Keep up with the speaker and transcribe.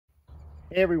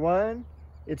Hey everyone,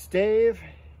 it's Dave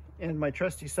and my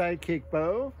trusty sidekick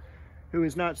Bo, who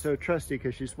is not so trusty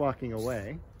because she's walking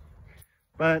away.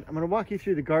 But I'm going to walk you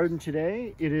through the garden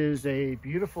today. It is a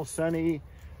beautiful sunny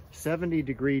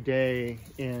 70-degree day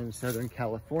in Southern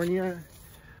California.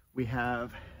 We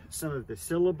have some of the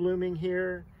Scilla blooming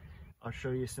here. I'll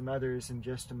show you some others in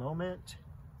just a moment.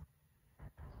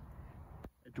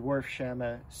 A dwarf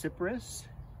Chamaecyparis.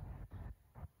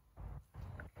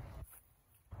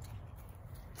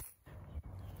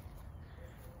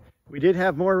 We did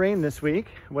have more rain this week.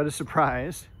 What a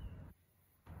surprise.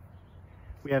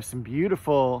 We have some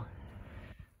beautiful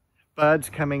buds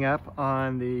coming up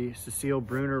on the Cecile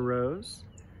Brunner rose.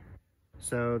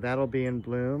 So that'll be in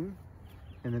bloom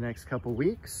in the next couple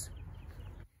weeks.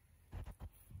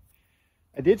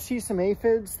 I did see some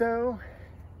aphids though.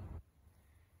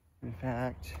 In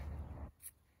fact,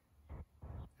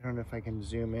 I don't know if I can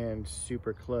zoom in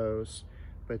super close,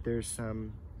 but there's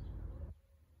some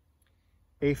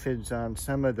aphids on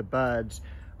some of the buds.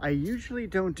 I usually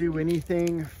don't do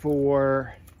anything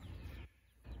for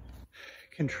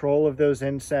control of those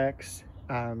insects.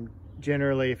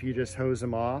 Generally, if you just hose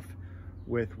them off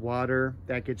with water,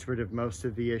 that gets rid of most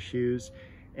of the issues.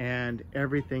 And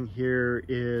everything here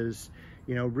is,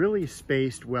 really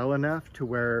spaced well enough to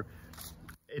where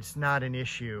it's not an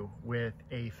issue with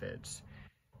aphids.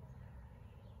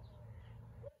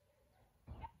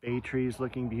 Bay tree's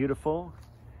looking beautiful.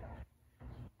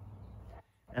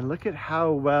 And look at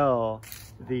how well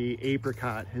the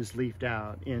apricot has leafed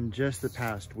out in just the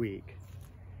past week.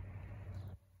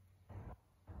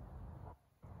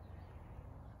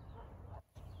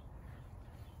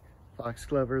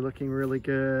 Foxglove looking really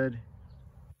good.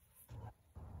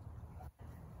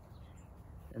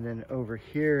 And then over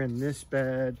here in this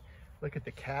bed, look at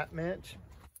the catmint.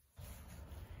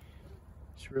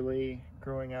 It's really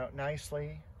growing out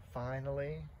nicely,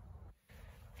 finally.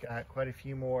 Got quite a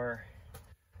few more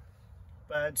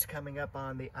buds coming up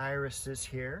on the irises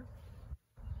here.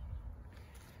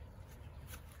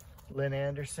 Lynn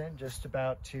Anderson just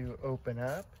about to open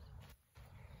up.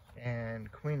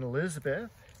 And Queen Elizabeth.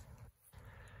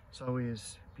 It's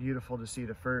always beautiful to see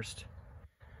the first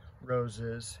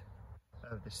roses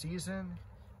of the season.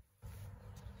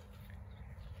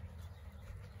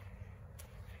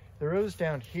 The rose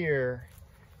down here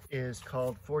is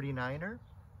called 49er.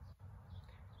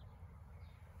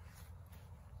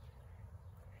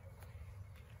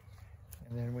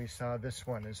 And then we saw this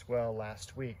one as well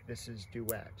last week. This is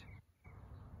Duet.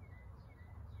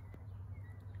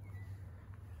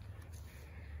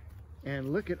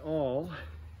 And look at all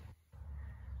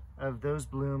of those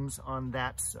blooms on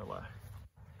that Scilla.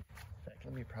 In fact,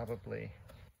 let me probably,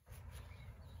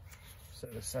 so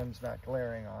the sun's not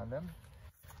glaring on them.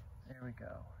 There we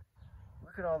go.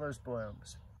 Look at all those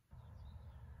blooms.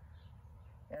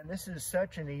 And this is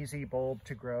such an easy bulb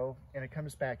to grow, and it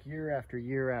comes back year after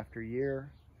year after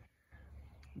year.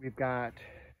 We've got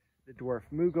the dwarf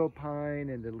Mugo pine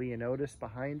and the Leonotis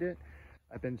behind it.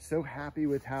 I've been so happy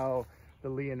with how the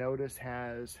Leonotis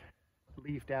has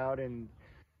leafed out and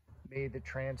made the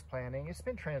transplanting. It's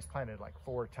been transplanted like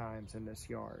 4 times in this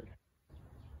yard.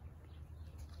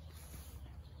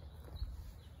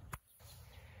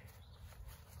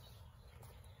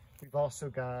 We've also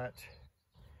got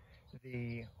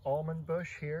the almond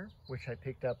bush here, which I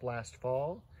picked up last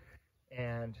fall,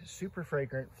 and super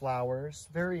fragrant flowers,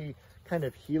 very kind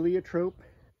of heliotrope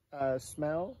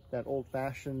smell, that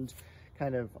old-fashioned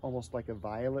kind of almost like a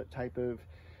violet type of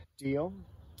deal.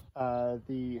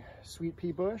 The sweet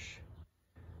pea bush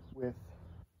with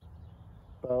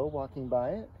Bo walking by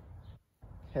it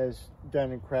has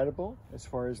done incredible as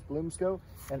far as blooms go.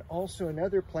 And also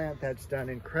another plant that's done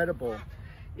incredible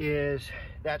is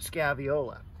that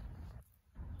Scaeviola.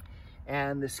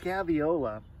 And the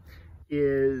Scaeviola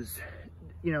is,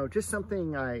 just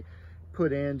something I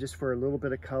put in just for a little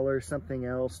bit of color, something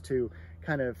else to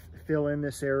kind of fill in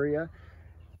this area.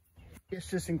 It's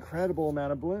just incredible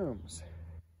amount of blooms.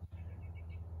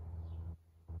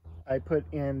 I put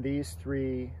in these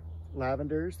 3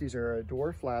 lavenders. These are a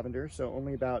dwarf lavender, so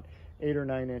only about 8 or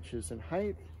 9 inches in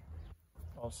height.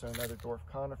 Also another dwarf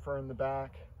conifer in the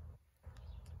back.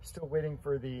 Still waiting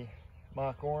for the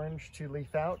mock orange to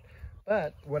leaf out.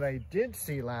 But what I did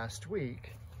see last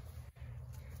week,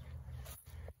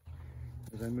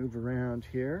 as I move around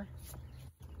here,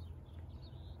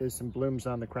 is some blooms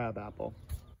on the crabapple.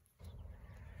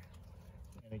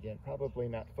 And again, probably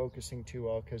not focusing too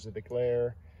well because of the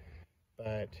glare,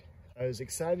 but I was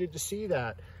excited to see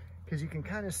that because you can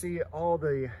kind of see all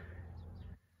the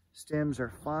stems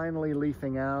are finally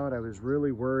leafing out. I was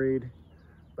really worried,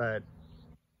 but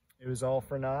it was all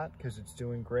for naught because it's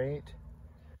doing great.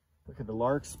 Look at the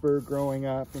larkspur growing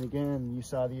up. And again, you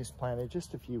saw these planted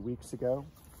just a few weeks ago.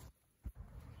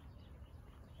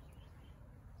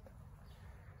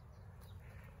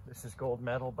 This is gold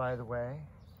medal, by the way.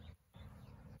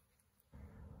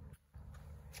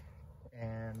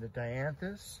 And the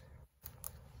dianthus.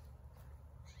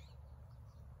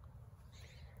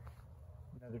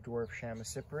 Another dwarf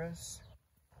Chamaecyparis.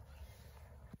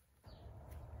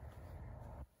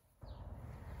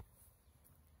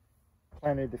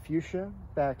 Planted the fuchsia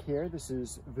back here. This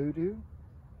is Voodoo.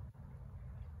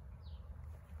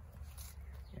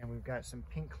 And we've got some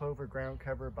pink clover ground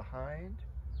cover behind.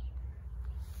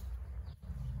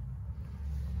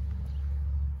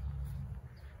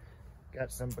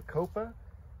 Got some bacopa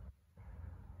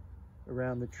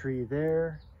around the tree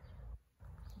there.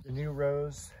 The new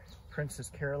rose, Princess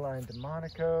Caroline de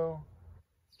Monaco.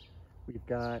 We've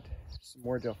got some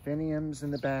more delphiniums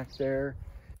in the back there.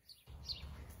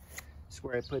 It's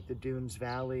where I put the Dunes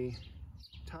Valley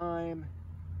thyme,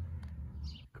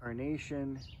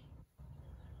 carnation,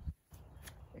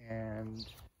 and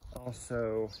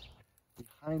also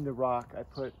behind the rock I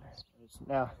put,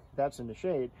 now that's in the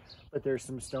shade, but there's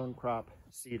some stonecrop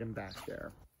sedum back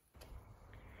there.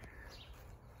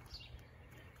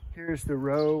 Here's the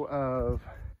row of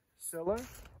Scilla.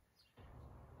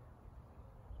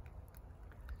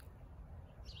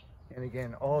 And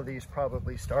again, all of these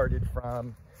probably started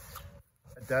from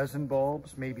a dozen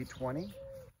bulbs, maybe 20.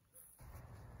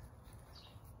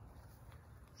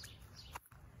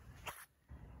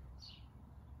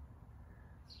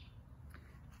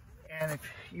 And if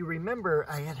you remember,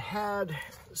 I had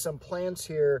some plants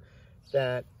here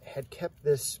that had kept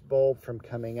this bulb from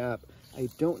coming up. I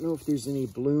don't know if there's any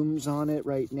blooms on it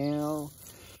right now,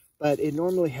 but it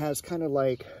normally has kind of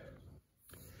like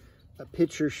a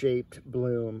pitcher-shaped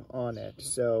bloom on it.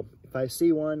 So if I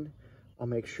see one, I'll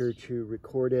make sure to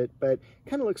record it. But it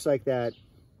kind of looks like that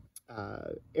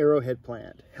arrowhead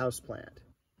plant, house plant.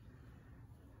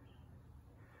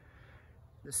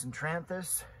 This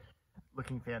Entranthus,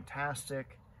 looking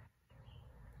fantastic.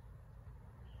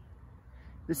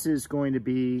 This is going to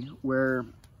be where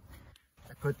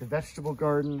I put the vegetable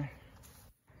garden,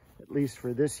 at least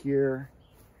for this year.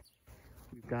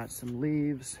 We've got some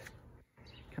leaves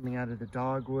coming out of the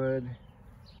dogwood.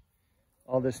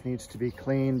 All this needs to be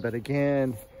cleaned, but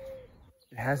again,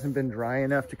 it hasn't been dry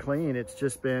enough to clean. It's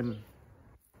just been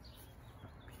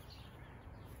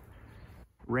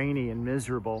rainy and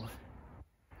miserable.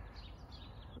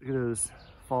 Look at those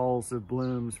falls of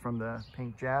blooms from the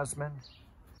pink jasmine.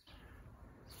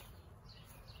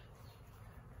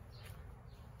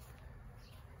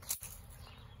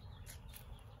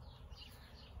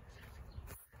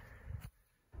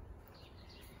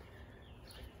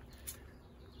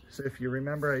 So if you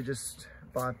remember, I just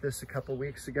bought this a couple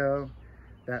weeks ago.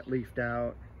 That leafed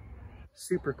out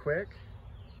super quick.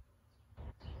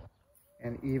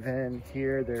 And even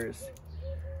here, there's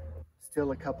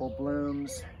still a couple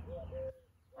blooms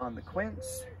on the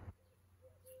quince.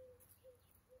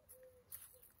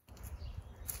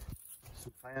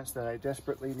 Some plants that I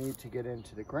desperately need to get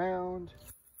into the ground.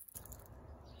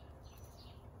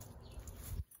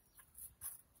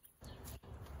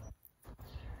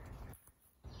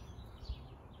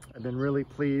 I've been really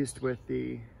pleased with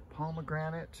the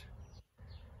pomegranate.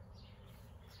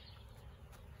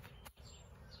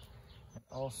 And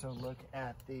also look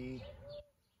at the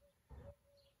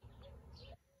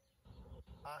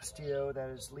osteo that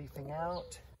is leafing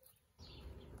out.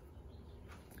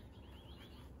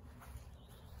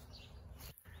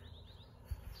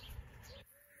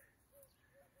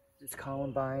 This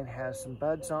columbine has some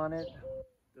buds on it.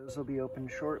 Those will be open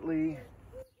shortly.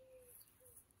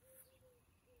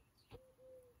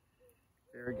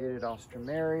 Variegated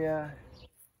Alstroemeria,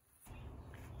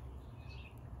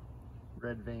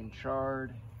 red vein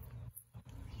chard,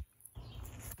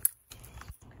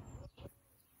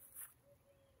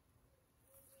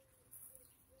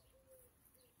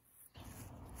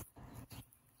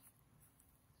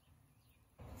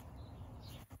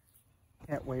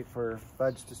 can't wait for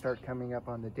buds to start coming up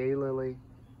on the daylily.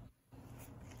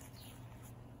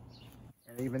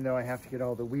 And even though I have to get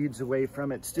all the weeds away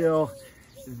from it still,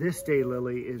 this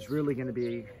daylily is really going to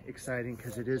be exciting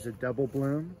because it is a double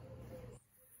bloom.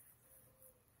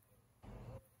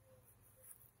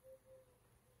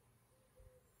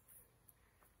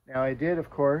 Now I did,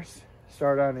 of course,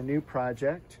 start on a new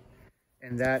project,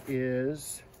 and that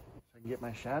is, if I can get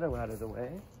my shadow out of the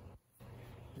way,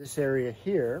 this area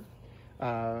here,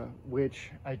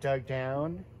 which I dug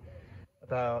down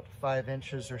about 5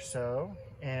 inches or so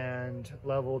and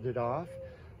leveled it off.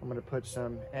 I'm going to put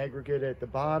some aggregate at the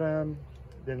bottom,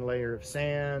 then a layer of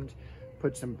sand,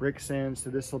 put some bricks in. So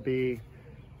this will be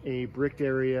a bricked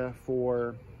area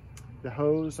for the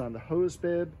hose on the hose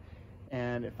bib.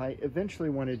 And if I eventually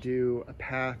want to do a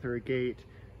path or a gate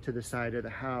to the side of the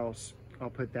house, I'll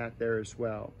put that there as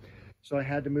well. So I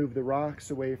had to move the rocks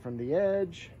away from the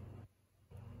edge.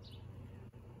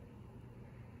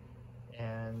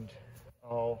 And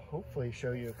I'll hopefully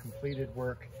show you a completed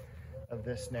work of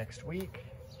this next week.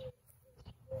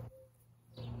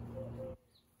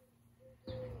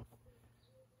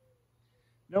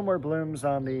 No more blooms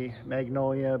on the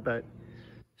magnolia, but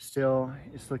still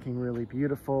it's looking really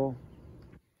beautiful.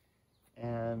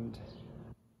 And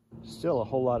still a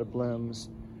whole lot of blooms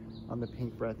on the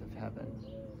pink breath of heaven.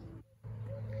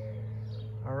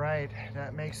 All right,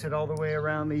 that makes it all the way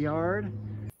around the yard.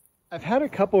 I've had a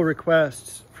couple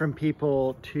requests from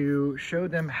people to show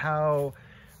them how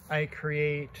I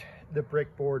create the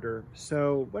brick border.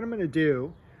 So what I'm going to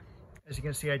do, as you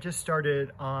can see, I just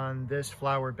started on this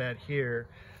flower bed here,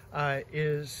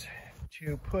 is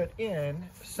to put in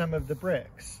some of the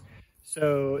bricks.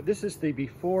 So this is the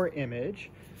before image.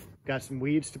 Got some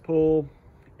weeds to pull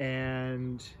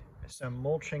and some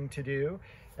mulching to do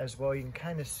as well. You can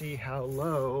kind of see how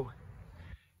low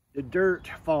the dirt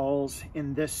falls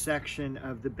in this section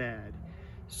of the bed.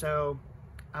 So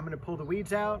I'm going to pull the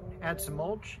weeds out, add some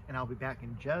mulch, and I'll be back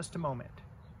in just a moment.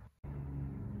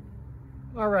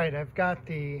 All right, I've got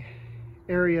the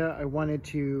area I wanted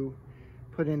to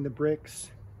put in the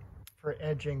bricks for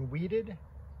edging weeded.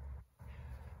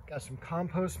 Got some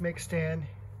compost mixed in.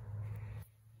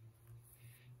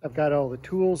 I've got all the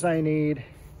tools I need.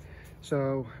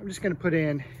 So I'm just going to put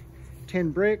in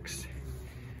 10 bricks.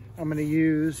 I'm going to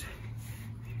use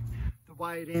the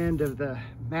wide end of the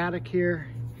mattock here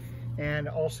and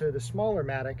also the smaller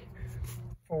mattock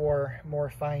for more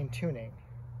fine tuning.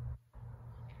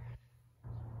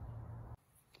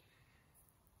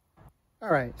 All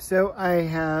right, so I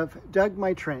have dug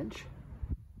my trench.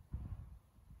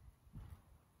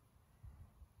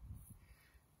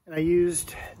 And I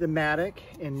used the mattock,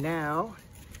 and now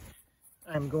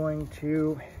I'm going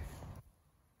to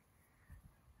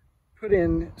put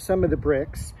in some of the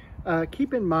bricks.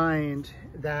 Keep in mind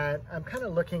that I'm kind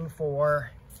of looking for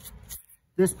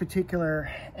this particular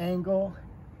angle.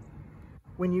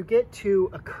 When you get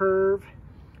to a curve,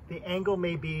 the angle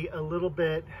may be a little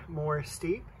bit more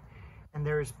steep. And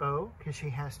there's Bo, because she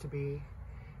has to be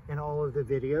in all of the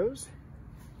videos.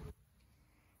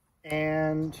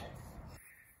 And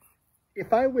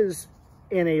if I was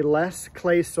in a less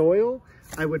clay soil,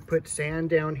 I would put sand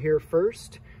down here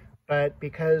first. But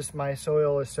because my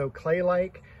soil is so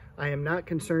clay-like, I am not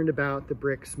concerned about the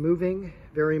bricks moving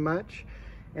very much.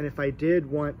 And if I did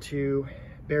want to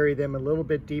bury them a little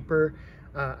bit deeper,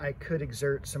 I could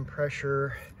exert some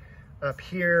pressure up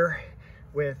here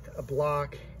with a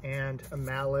block and a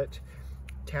mallet,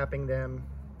 tamping them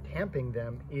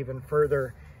even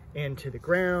further into the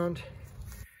ground.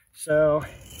 So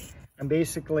I'm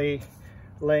basically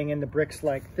laying in the bricks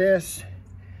like this,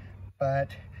 but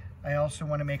I also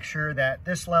want to make sure that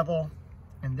this level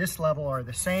and this level are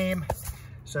the same.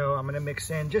 So I'm going to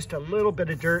mix in just a little bit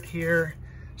of dirt here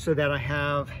so that I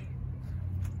have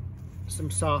some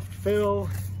soft fill.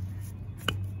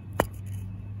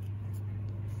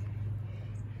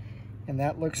 And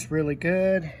that looks really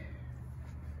good.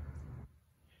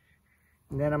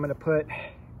 And then I'm going to put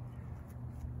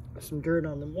some dirt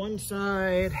on the one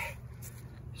side,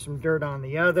 some dirt on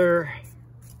the other.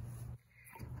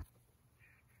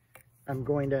 I'm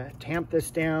going to tamp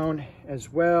this down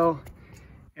as well.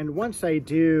 And once I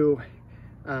do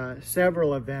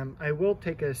several of them, I will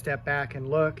take a step back and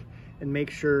look and make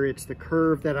sure it's the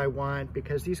curve that I want,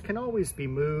 because these can always be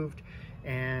moved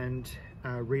and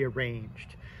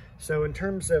rearranged. So in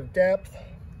terms of depth,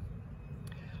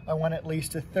 I want at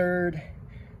least 1/3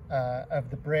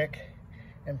 of the brick,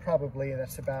 and probably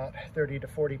that's about 30 to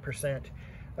 40%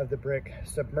 of the brick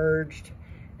submerged,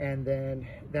 and then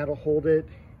that'll hold it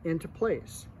into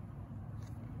place.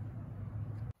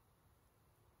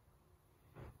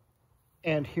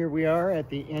 And here we are at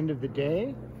the end of the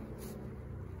day.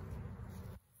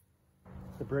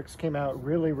 The bricks came out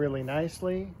really, really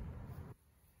nicely.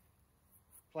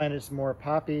 Planted some more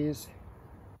poppies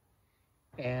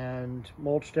and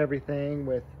mulched everything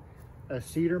with a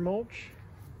cedar mulch.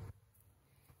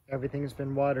 Everything's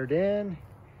been watered in,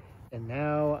 and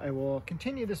now I will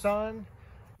continue this on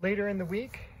later in the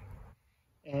week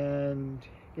and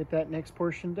get that next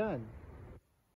portion done.